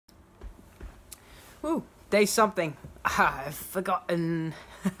Woo, day something. I've forgotten.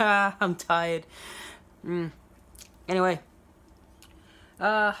 I'm tired. Anyway.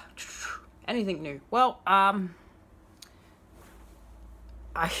 Anything new? Well, I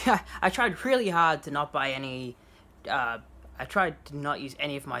tried really hard to not buy any, I tried to not use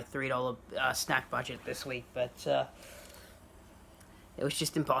any of my $3 snack budget this week, but, it was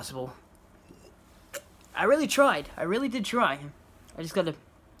just impossible. I really tried. I really did try. I just gotta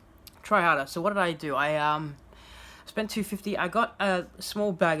try harder. So what did I do? I, spent $2.50. I got a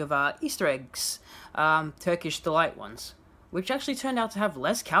small bag of, Easter eggs, Turkish Delight ones, which actually turned out to have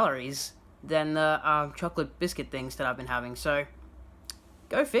less calories than the, chocolate biscuit things that I've been having, so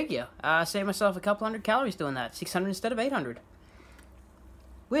go figure. Saved myself a couple hundred calories doing that. 600 instead of 800.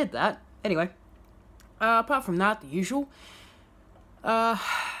 Weird that. Anyway. Apart from that, the usual.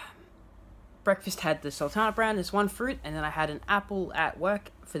 Breakfast had the Sultana brand as one fruit, and then I had an apple at work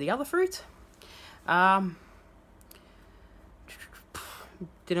for the other fruit.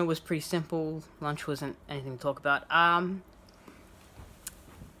 Dinner was pretty simple. Lunch wasn't anything to talk about. I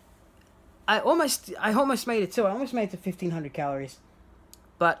almost made it too. I almost made it to 1,500 calories.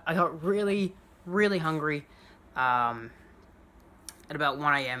 But I got really, really hungry at about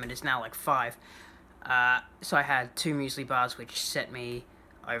 1 a.m. It is now like 5. So I had 2 muesli bars, which set me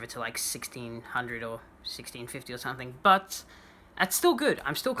over to like 1,600 or 1,650 or something. But that's still good.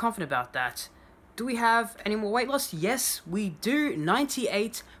 I'm still confident about that. Do we have any more weight loss? Yes, we do.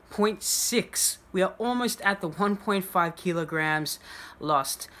 98.6. We are almost at the 1.5 kilograms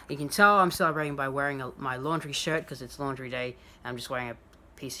lost. You can tell I'm celebrating by wearing my laundry shirt because it's laundry day. I'm just wearing a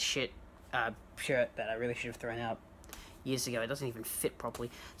piece of shit shirt that I really should have thrown out years ago. It doesn't even fit properly.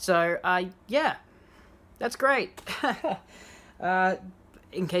 So, yeah. That's great.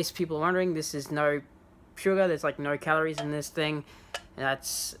 In case people are wondering, this is no sugar. There's, like, no calories in this thing.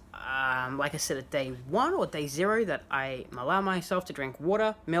 That's, like I said, at day 1 or day 0 that I allow myself to drink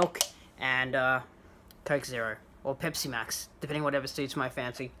water, milk, and Coke Zero. Or Pepsi Max, depending whatever suits my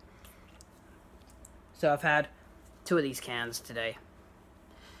fancy. So I've had 2 of these cans today.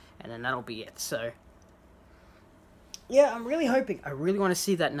 And then that'll be it, so. Yeah, I'm really hoping. I really want to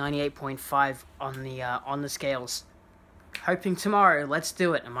see that 98.5 on the scales. Hoping tomorrow. Let's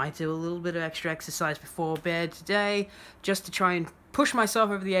do it. I might do a little bit of extra exercise before bed today, just to try and push myself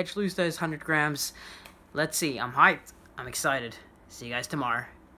over the edge, lose those 100 grams. Let's see. I'm hyped. I'm excited. See you guys tomorrow.